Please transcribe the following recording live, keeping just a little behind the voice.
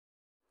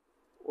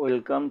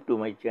Welcome to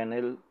my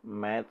channel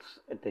maths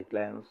at a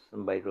glance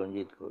by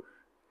Ranjit Ghosh.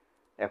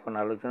 এখন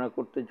আলোচনা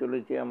করতে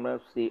চলেছি আমরা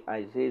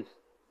আইসে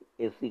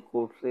এসি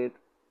কোর্সের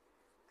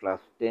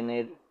class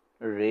 10-এর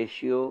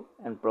ratio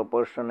and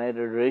প্রপোর্শনের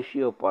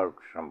ratio part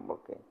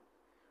সম্পর্কে।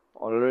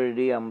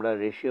 অলরেডি আমরা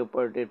রেশিও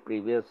পার্টের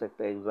প্রিভিয়াস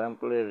একটা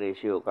এক্সাম্পলের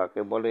রেশিও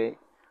কাকে বলে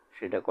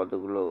সেটা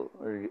কতগুলো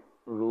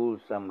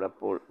রুলস আমরা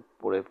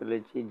পড়ে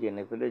ফেলেছি,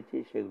 জেনে ফেলেছি।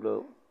 সেগুলো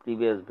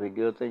প্রিভিয়াস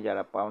ভিডিওতে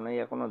যারা পাও নাই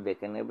এখনও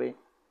দেখে নেবে।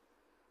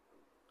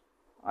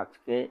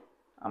 আজকে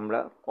আমরা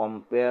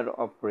কম্পেয়ার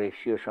অফ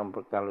রেশিও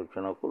সম্পর্কে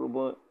আলোচনা করব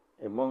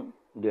এবং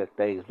দু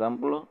একটা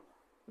এক্সাম্পলও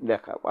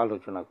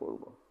আলোচনা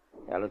করব।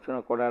 আলোচনা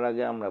করার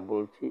আগে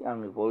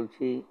আমি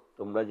বলছি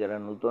তোমরা যারা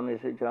নতুন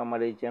এসেছো আমার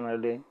এই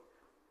চ্যানেলে,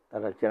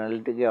 তারা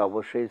চ্যানেলটিকে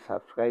অবশ্যই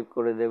সাবস্ক্রাইব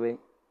করে দেবে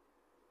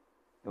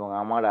এবং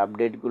আমার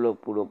আপডেটগুলো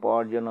পুরো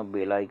পাওয়ার জন্য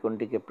বেল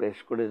আইকনটিকে প্রেস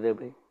করে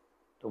দেবে।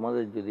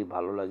 তোমাদের যদি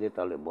ভালো লাগে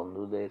তাহলে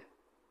বন্ধুদের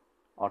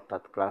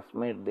অর্থাৎ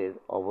ক্লাসমেটদের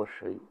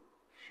অবশ্যই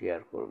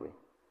শেয়ার করবে।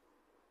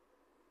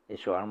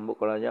 এসো আরম্ভ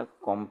করা যাক।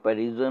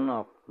 কম্প্যারিজন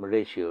অফ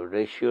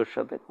রেশিওর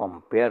সাথে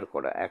কম্পেয়ার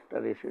করা, একটা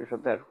রেশিওর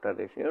সাথে একটা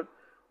রেশিওর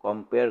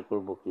কম্পেয়ার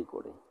করব কি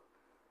করে।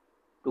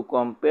 To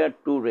compare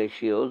to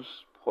ratios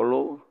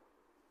follow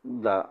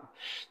the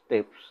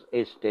steps.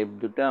 এই স্টেপ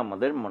দুটো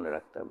আমাদের মনে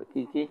রাখতে হবে।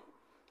 কি কি?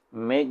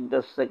 Make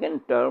the second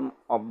term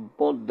of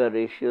both the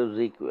ratios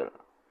equal.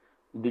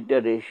 দুইটা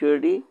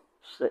রেশিওরই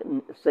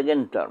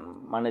সেকেন্ড টার্ম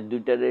মানে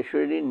দুইটা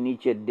রেশিওরই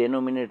নিচের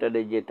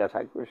ডেনোমিনেটরে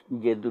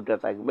যে দুটা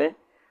থাকবে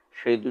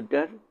সেই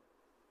দুটার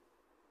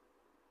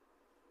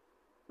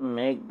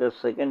make the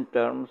second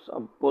terms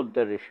of both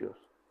the ratios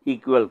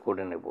equal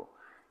করে নেব।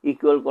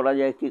 ইকুয়াল করা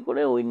যায় কি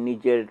করে? ওই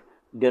নিচের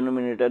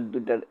ডেনোমিনেটর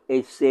দুটার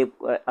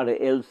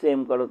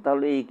এলসিএম করো,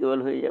 তাহলে ইকুয়াল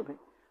হয়ে যাবে।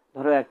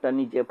 ধরো একটা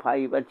নিচে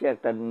 5 আছে,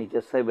 একটা নিচে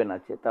 7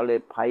 আছে, তাহলে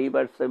 5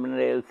 আর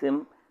 7-এর এলসিএম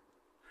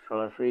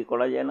সরাসরি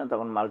করা যায় না,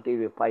 তখন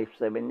মাল্টিপ্লাই 5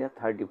 7 যা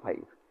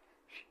 35।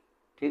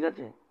 ঠিক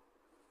আছে?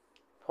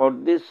 For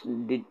this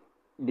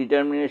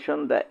determination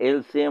the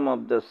LCM of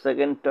the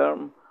second term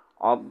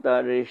of the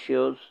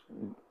ratios.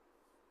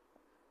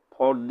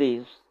 For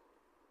this,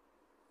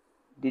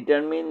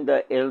 determine the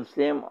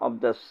LCM of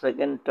the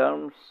second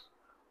terms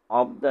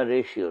of the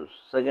ratios.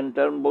 Second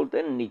term বলতে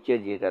নিচে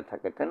যেটা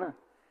থাকে, তাই না?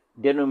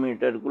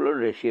 ডেনোমিনেটরগুলো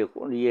রেশিও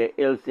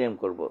এলসিএম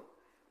করব।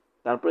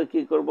 তারপরে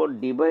কি করব?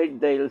 Divide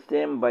the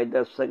LCM by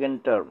the second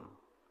term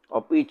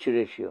of each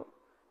ratio.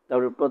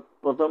 তারপরে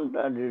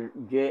প্রথমটা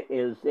যে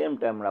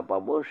এলসিএমটা আমরা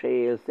পাবো সেই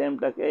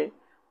এলসিএমটাকে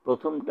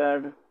প্রথমটার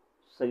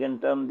সেকেন্ড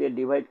টার্ম দিয়ে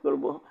ডিভাইড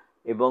করব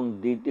এবং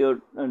দ্বিতীয়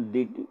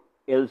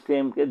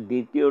এলসিএমকে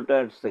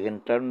দ্বিতীয়টার সেকেন্ড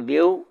টার্ম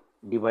দিয়েও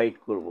ডিভাইড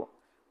করব।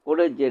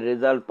 করে যে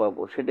রেজাল্ট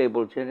পাবো সেটাই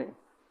বলছে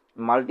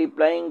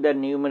multiplying the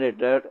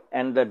numerator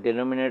and the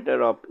denominator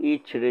of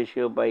each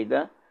ratio by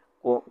the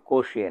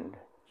কোশিয়েন্ট।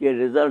 যে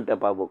রেজাল্টটা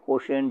পাবো,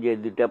 কোশিয়েন্ট যে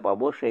দুটা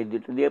পাবো সেই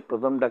দুটো দিয়ে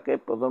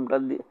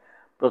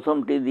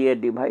প্রথমটি দিয়ে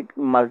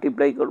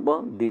মাল্টিপ্লাই করব,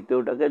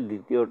 দ্বিতীয়টাকে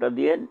দ্বিতীয়টা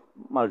দিয়ে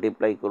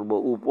মাল্টিপ্লাই করব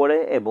উপরে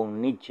এবং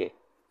নিচে।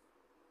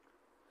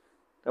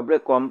 তারপরে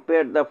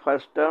compare the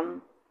first term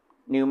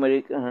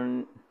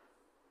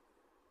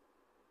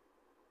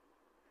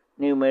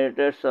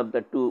নিউমারেটরস of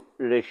the two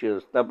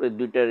ratios. তারপরে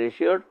দুইটা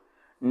রেশিওর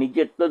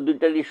নিচের তো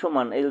দুইটারই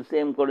সমান,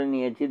 এলসিএম করে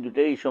নিয়েছি,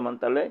 দুইটারই সমান,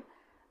 তাহলে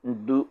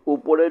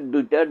উপরের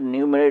দুইটার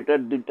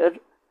নিউমারেটর দুইটার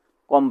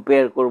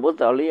কম্পেয়ার করব,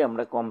 তাহলেই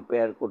আমরা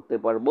কম্পেয়ার করতে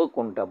পারবো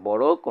কোনটা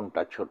বড়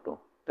কোনটা ছোট,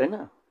 তাই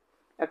না?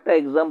 একটা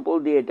এক্সাম্পল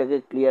দিয়ে এটাকে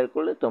ক্লিয়ার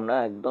করলে তোমরা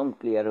একদম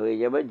ক্লিয়ার হয়ে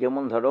যাবে।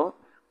 যেমন ধরো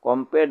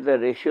কম্পেয়ার দ্য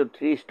রেশিও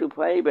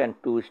 3:5 অ্যান্ড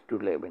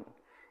 2:11,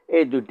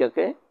 এই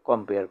দুইটাকে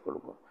কম্পেয়ার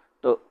করব।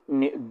 তো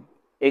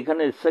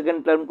এখানে সেকেন্ড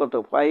টার্ম কত?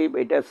 5,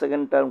 এটা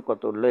সেকেন্ড টার্ম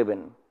কত?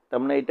 11। তার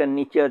মানে এটা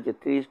নিচে আছে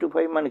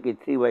 3:5 মানে কি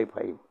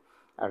 3/5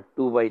 আর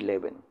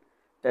 2/11।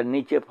 তার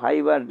নিচে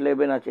 5 আর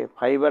 11 আছে,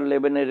 5 আর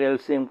 11-এর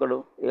এলসিএম করো।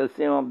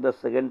 LCM of the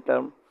second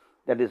term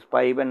that is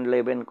 5 and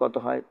 11 কত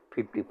হয়?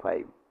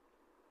 55।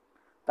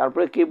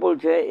 তারপরে কি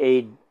বলছে? এই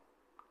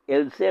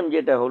এলসিএম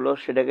যেটা হলো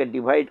সেটাকে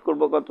ডিভাইড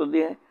করব কত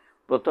দিয়ে?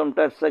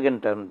 প্রথমটার সেকেন্ড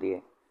টার্ম দিয়ে।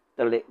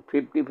 তাহলে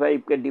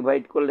 55কে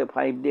ডিভাইড করলে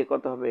 5 দিয়ে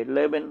কত হবে?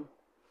 11।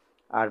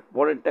 আর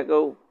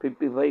পরেরটাকেও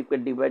 55কে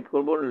ডিভাইড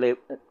করব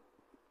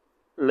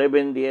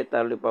 11 দিয়ে,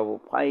 তাহলে পাবো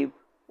 5।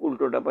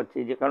 উল্টোটা পাচ্ছি,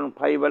 যে কারণ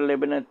 5 আর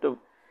 11-এর তো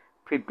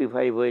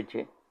 55 হয়েছে,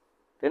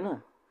 তাই না?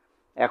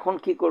 এখন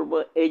কি করব?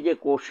 এই যে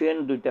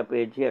কোশিয়েন্ট দুইটা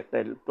পেয়েছি, একটা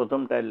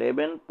প্রথমটায়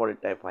 11,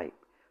 পরেরটায় 5।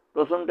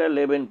 প্রথমটা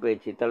 11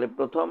 পেয়েছি, তাহলে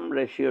প্রথম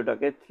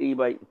রেশিওটাকে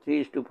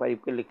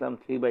 3:5কে লিখলাম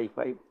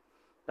 3/5।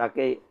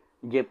 তাকে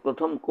যে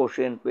প্রথম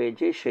কোশিয়েন্ট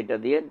পেয়েছি সেটা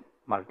দিয়ে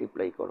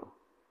মাল্টিপ্লাই করো,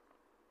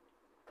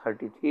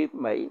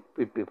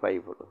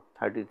 33/55 হলো,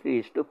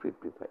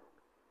 33:55।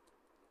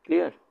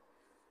 ক্লিয়ার?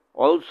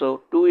 অলসো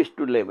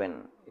 2:11,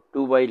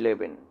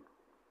 2/11।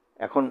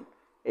 এখন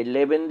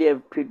 11 দিয়ে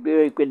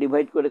 55কে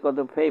ডিভাইড করে কত?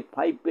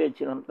 5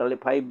 পেয়েছিলাম, তাহলে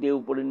 5 দিয়ে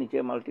উপরে নিচে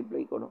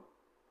মাল্টিপ্লাই করো।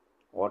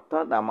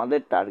 অর্থাৎ আমাদের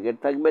টার্গেট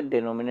থাকবে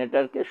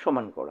ডেনোমিনেটরকে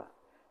সমান করা।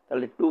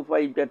 তাহলে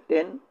 2/5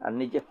 10 আর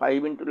নিচে 5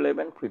 ×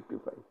 11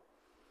 55।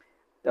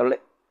 তাহলে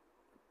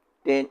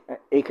 10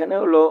 এখানে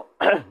হলো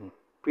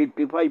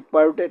 55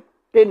 পার্টের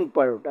 10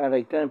 পার্ট, আর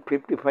এখানে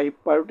 55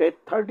 পার্টের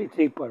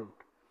 33 পার্ট।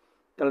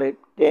 তাহলে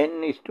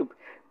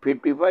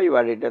 10:55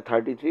 আর এটা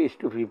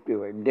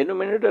 33:55।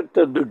 ডেনোমিনেটর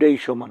তো দুটোই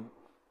সমান।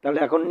 তাহলে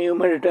এখন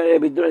নিউমারেটরের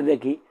ভিতরে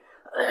দেখি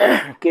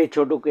কে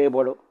ছোট কে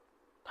বড়।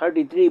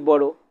 33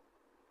 বড়,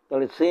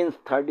 তাহলে সিন্স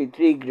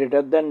 33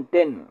 গ্রেটার দ্যান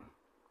 10,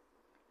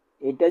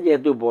 এটা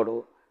যেহেতু বড়,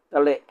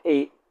 তাহলে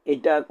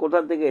এটা কোথা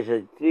থেকে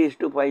এসেছে?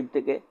 3:5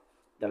 থেকে।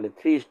 তাহলে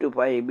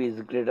 3:5 ইজ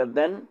গ্রেটার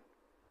দ্যান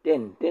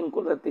 10। 10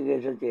 কোথা থেকে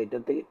এসেছে? এটা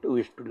থেকে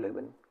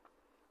 2:11।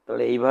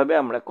 তাহলে এইভাবে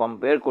আমরা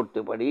কম্পেয়ার করতে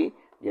পারি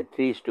যে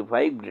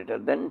 3:5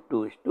 গ্রেটার দ্যান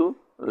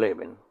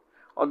 2:11,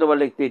 অথবা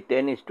লিখতে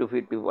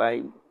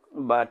 10:55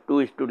 বা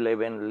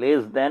 2:11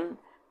 লেস দ্যান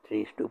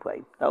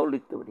 3:5, তাও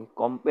লিখতে পারি।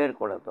 কম্পেয়ার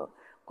করা, তো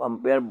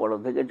কম্পেয়ার বড়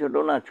থেকে ছোট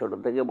না ছোট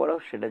থেকে বড়,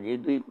 সেটা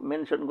যদি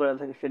মেনশন করা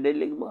থাকে সেটাই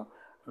লিখবো,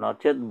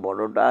 নচেত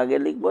বড়টা আগে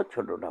লিখবো,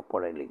 ছোটটা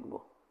পরে লিখবো।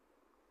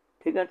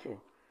 ঠিক আছে?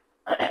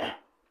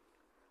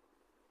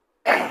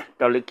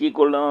 তাহলে কি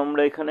করলাম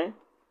আমরা এখানে?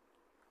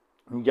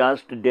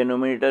 জাস্ট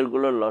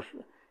ডেনোমিনেটরগুলো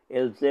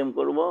এলসিএম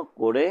করব,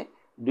 করে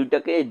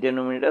দুইটাকে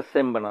ডেনোমিনেটর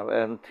সেম বানাবো।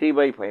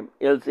 3/5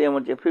 এলসিএম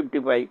হচ্ছে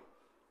 55,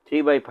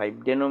 3/5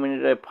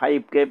 ডেনোমিনেটর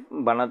 5কে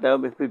বানাতে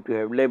হবে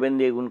 55, 11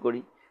 দিয়ে গুণ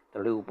করি,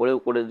 তাহলে উপরেও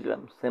করে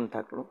দিলাম, সেম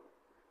থাকলো।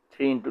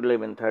 3 ×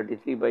 11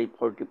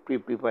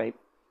 33/55,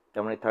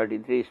 তার মানে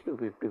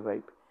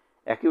 33:55।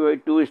 একইভাবে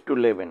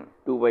 2:11,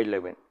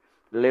 2/11,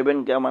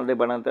 11কে আমাদের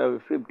বানাতে হবে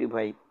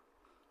 55,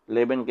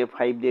 11কে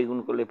 5 দিয়ে গুণ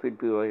করলে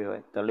 55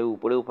 হয়, তাহলে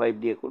উপরেও 5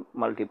 দিয়ে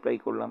মাল্টিপ্লাই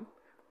করলাম।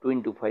 2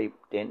 × 5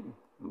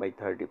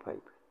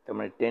 10/35, তার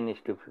মানে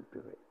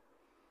 10:55।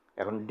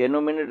 এখন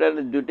ডেনোমিনেটর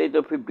দুইটাই তো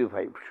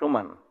 55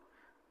 সমান,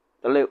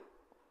 তাহলে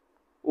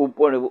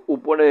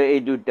উপরে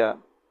এই দুইটা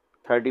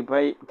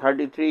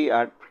 33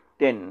 আর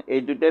 10,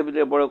 এই দুইটার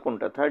ভিতরে বড়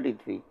কোনটা?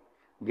 33।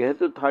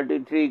 যেহেতু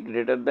 33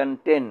 গ্রেটার দ্যান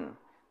 10,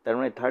 তার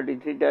মানে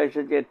 33টা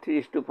এসেছে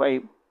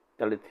 3:5,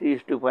 তাহলে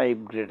 3:5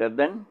 গ্রেটার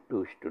দ্যান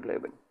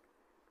 2:11।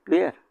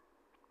 ক্লিয়ার?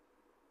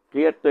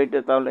 ক্লিয়ার তো এটা?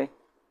 তাহলে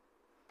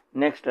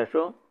নেক্সট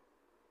আসো,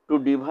 two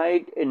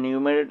divide A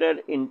numerator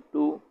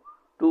into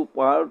 2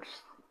 parts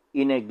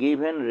in a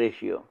given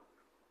ratio.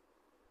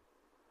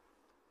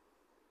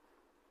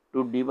 Two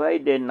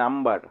divide A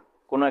number,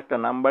 কোনো একটা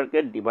নাম্বারকে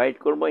ডিভাইড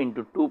করবো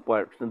ইন্টু 2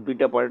 পার্টস,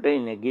 দুইটা পার্টে,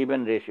 ইন এ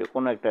গিভেন রেশিও,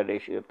 কোনো একটা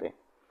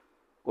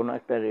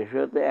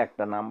রেশিওতে,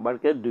 একটা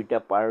নাম্বারকে দুইটা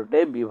পার্টে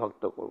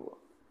বিভক্ত করব।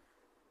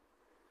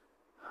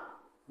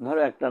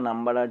 ধরো একটা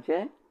নাম্বার আছে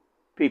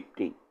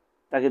 50,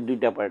 তাকে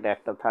দুইটা পার্টে,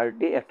 একটা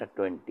 30 একটা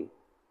 20,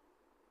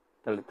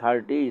 তাহলে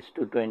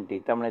 30:20,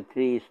 তার মানে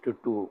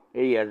 3:2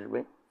 এই আসবে,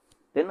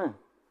 তাই না?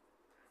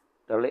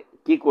 তাহলে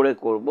কি করে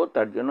করব,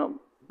 তার জন্য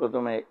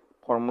প্রথমে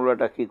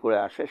ফর্মুলাটা কি করে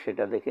আসে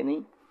সেটা দেখে নিই।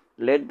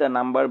 Let the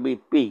number B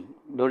P,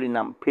 ধরি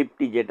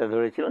 50 যেটা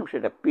ধরেছিলাম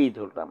সেটা পি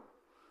ধরলাম।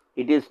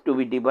 It is two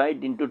B divide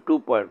into 2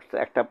 parts,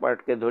 একটা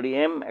পার্টকে ধরি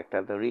এম, একটা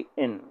ধরি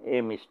এন,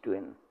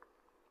 m:n।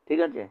 ঠিক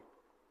আছে?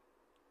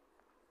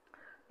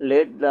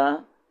 Let the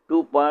 2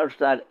 parts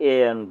R A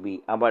and B,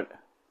 আবার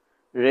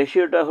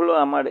রেশিওটা হলো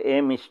আমার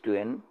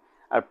m:n,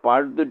 আর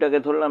পার্ট দুটাকে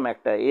ধরলাম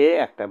একটা এ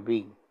একটা বি।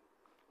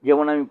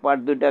 যেমন আমি পার্ট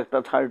দুইটা, একটা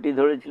 30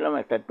 ধরেছিলাম,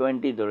 একটা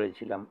 20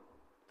 ধরেছিলাম,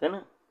 তাই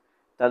না?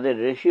 তাদের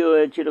রেশিও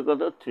হয়েছিল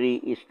কত?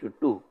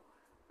 3:2,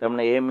 তার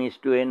মানে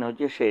m:n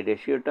হচ্ছে সেই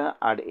রেশিওটা,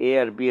 আর এ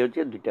আর বি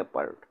হচ্ছে দুইটা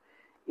পার্ট।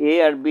 এ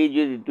আর বি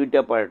যদি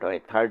দুইটা পার্ট হয়,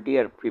 30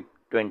 আর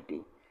 20,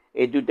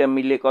 এই দুইটা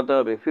মিলে কত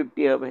হবে?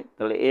 50 হবে।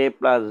 তাহলে এ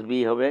প্লাস বি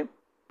হবে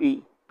পি,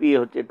 পি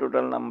হচ্ছে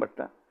টোটাল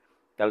নাম্বারটা।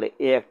 তাহলে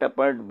এ একটা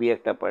পার্ট, বি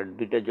একটা পার্ট,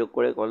 দুইটা যোগ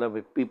করে কত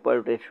হবে? পি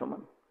পার্টের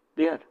সমান।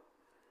 ক্লিয়ার?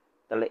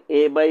 তাহলে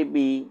এ by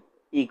B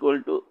equal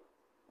to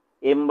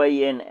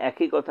m/n,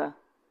 একই কথা।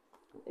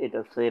 এটা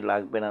সে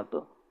লাগবে না তো,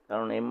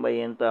 কারণ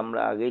m/n তো আমরা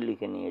আগেই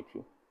লিখে নিয়েছি,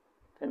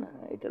 তাই না?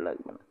 এটা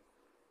লাগবে না।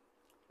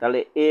 তাহলে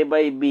এ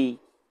বাই বি,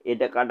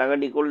 এটা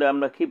কাটাকাটি করলে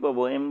আমরা কি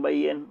পাবো?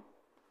 m/n।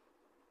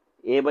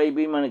 এ বাই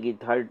বি মানে কি?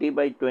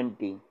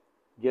 30/20,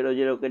 0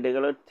 0 কেটে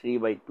গেল,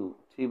 3/2,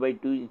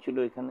 3/2 ছিল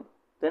এখানে,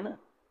 তাই না?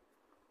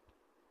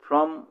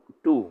 ফ্রম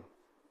 2,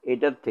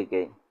 এটার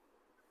থেকে,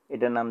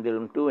 এটার নাম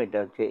দিলাম 2, এটা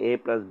হচ্ছে a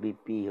প্লাস বি,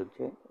 পি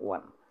হচ্ছে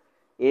 1।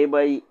 এ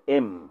বাই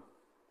এম,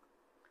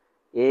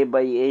 এ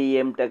বাই এই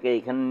এমটাকে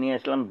এখানে নিয়ে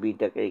আসলাম,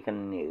 বিটাকে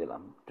এখানে নিয়ে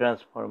গেলাম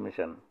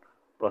ট্রান্সফরমেশন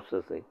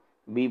প্রসেসে।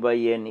 B by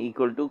N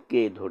equal to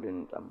কে ধরে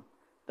নিলাম।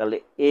 তাহলে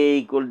এ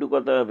ইকুয়াল টু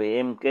কত হবে?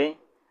 M K,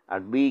 R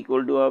B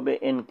equal to হবে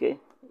এন কে।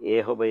 এ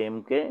হবে এম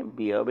কে,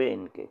 বি হবে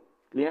এন কে।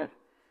 ক্লিয়ার?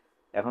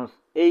 এখন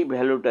এই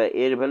ভ্যালুটা,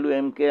 এর ভ্যালু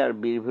এম কে আর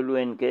বির ভ্যালু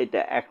এন কে,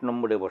 এটা 1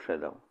 নম্বরে বসায়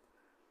দাও।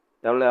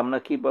 তাহলে আমরা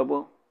কি পাবো?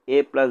 এ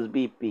প্লাস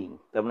বি পি,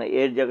 তার মানে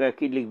এর জায়গায়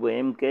কি লিখবো?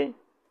 এম কে,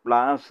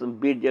 প্লাস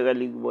বির জায়গায়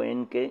লিখবো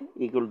N K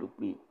equal to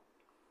P.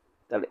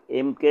 তাহলে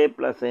M k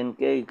plus N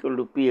K equal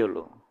to P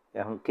হলো।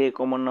 এখন কে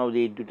কমন নাও যে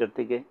এই দুটার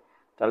থেকে,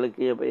 তাহলে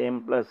কি হবে? M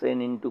plus N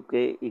into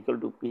K equal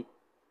to P.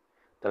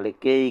 তাহলে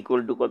কে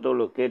ইকুয়াল টু কত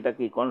হলো? কেটা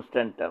কি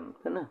কনস্ট্যান্ট টার্ম,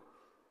 তাই না?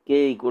 কে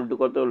ইকুয়াল টু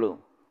কত হলো?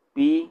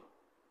 পি,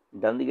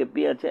 ডান দিকে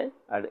পি আছে,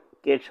 আর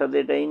কে এর সাথে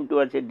এটা ইন্টু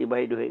আছে,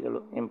 ডিভাইড হয়ে গেল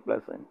M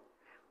plus N,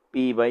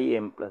 P by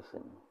M plus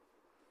N.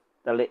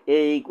 তাহলে এ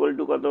ইকুয়াল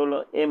টু কত হলো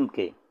এম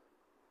কে,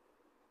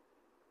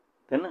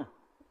 তাই না?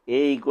 এ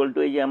ইকুয়াল টু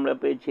এই যে আমরা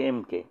পেয়েছি M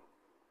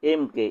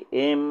K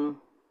M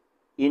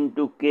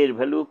into k এর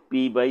value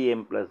P by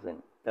M plus N,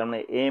 তার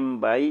মানে M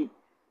by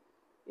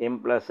M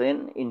plus N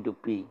into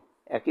P.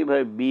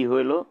 একইভাবে বি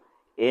হলো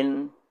N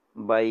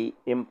by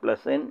M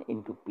plus N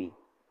into P.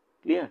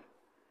 Clear?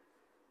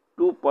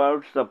 Two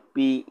parts of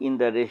P in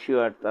the ratio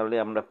আর, তাহলে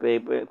আমরা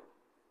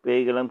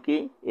পেয়ে গেলাম কি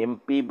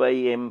MP by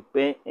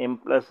M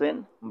plus N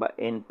বা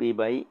NP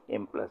by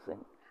M plus N.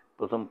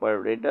 প্রথম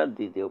part এটা,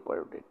 দ্বিতীয়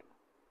পার্ট এটা,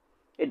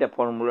 এটা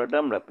ফর্মুলাটা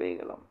আমরা পেয়ে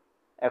গেলাম।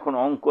 এখন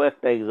অঙ্ক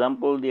একটা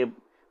এক্সাম্পল দিয়ে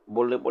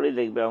বললে পরে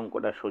দেখবে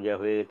অঙ্কটা সোজা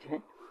হয়ে গেছে।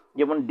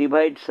 যেমন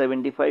divide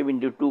 75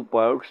 into two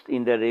parts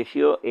in the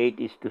ratio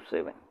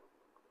 8:7।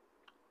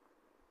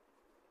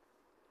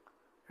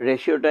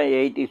 রেশিওটা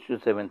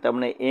 8:7, তার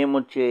মানে এম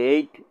হচ্ছে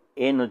 8,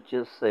 এন হচ্ছে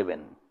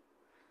 7,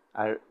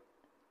 আর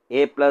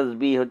এ প্লাস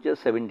বি হচ্ছে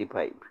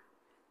 75।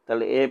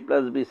 তাহলে এ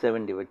plus B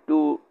 75, two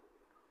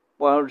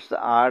parts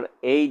R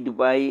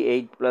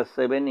 8/8 plus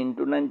 7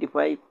 into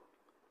 95,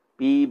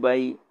 P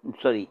by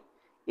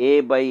A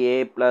by A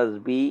plus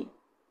B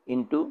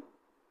into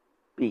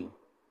P,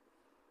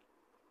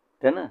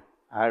 তাই না?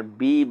 আর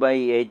B by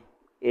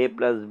A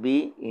plus B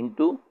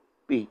into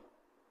P.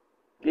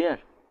 Clear?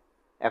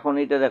 এখন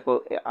এটা দেখো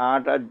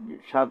 8 আর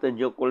 7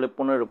 যোগ করলে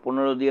 15,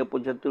 15 দিয়ে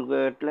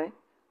 75 কাটলে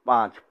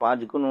 5, 5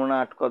 গুণ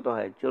 8 কত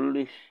হয়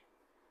 40,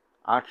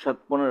 8 7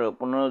 15,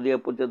 15 দিয়ে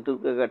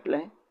 75 কাটলে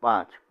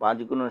 5, 5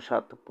 গুণ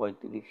 7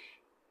 35।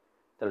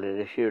 তাহলে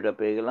রেশিওটা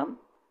পেয়ে গেলাম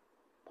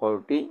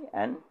 40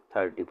 and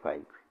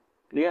 35।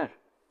 ক্লিয়ার?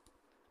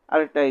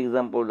 আরেকটা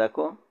এক্সাম্পল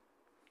দেখো,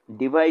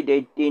 divide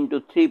 80 into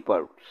 3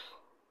 parts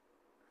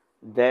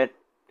that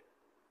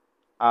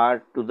are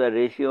to the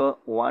ratio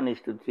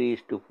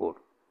 1:3:4।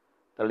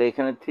 তাহলে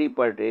এখানে 3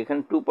 পার্টে,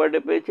 এখানে 2 পার্টে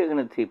পেয়েছে,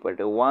 এখানে 3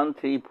 পার্টে 1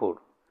 3 4।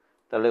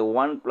 তাহলে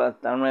 1 প্লাস,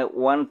 তার মানে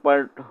 1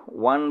 part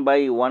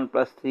 1/1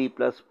 plus 3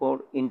 plus 4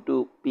 into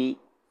P,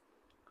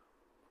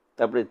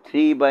 তারপরে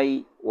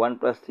 3/1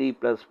 plus 3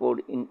 plus 4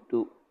 into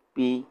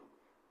P,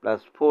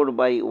 plus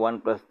 4/1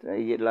 plus,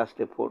 এই যে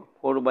লাস্টে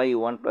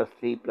 4/1 প্লাস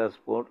 3 প্লাস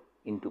 4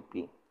 ইন্টু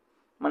পি।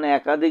 মানে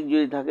একাধিক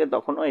যদি থাকে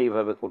তখনও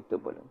এইভাবে করতে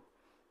পারেন।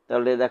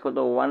 তাহলে দেখো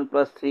তো 1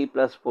 প্লাস 3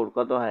 প্লাস 4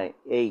 কত হয়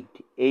 8,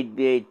 8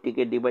 দিয়ে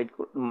 80কে ডিভাইড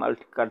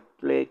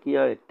কাটলে কি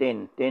হয় 10,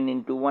 10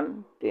 ইন্টু 1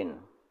 10।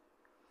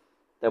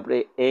 তারপরে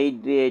 8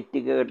 দিয়ে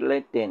 80কে কাটলে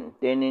 10,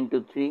 10 ইন্টু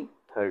 3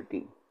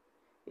 30,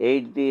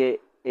 8 দিয়ে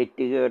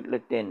 80কে কাটলে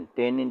 10,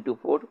 10 ইন্টু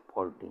 4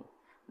 40।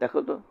 দেখো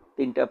তো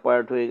তিনটা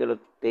পার্ট হয়ে গেল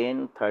 10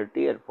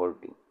 30 আর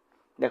 40।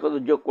 দেখো তো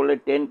যোগ করলে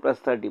 10 প্লাস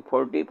 30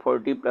 40,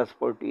 40 প্লাস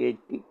 40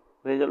 80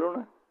 হয়ে গেল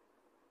না?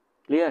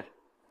 ক্লিয়ার?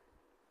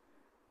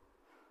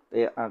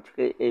 তাই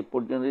আজকে এই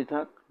পর্যন্তই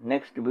থাক।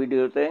 নেক্সট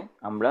ভিডিওতে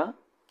আমরা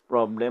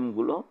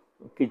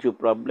কিছু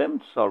প্রবলেম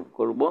সলভ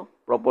করব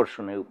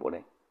প্রপোর্শনের উপরে।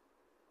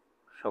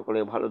 সকলে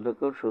ভালো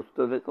থেকো, সুস্থ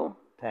থেকো।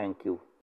 Thank you.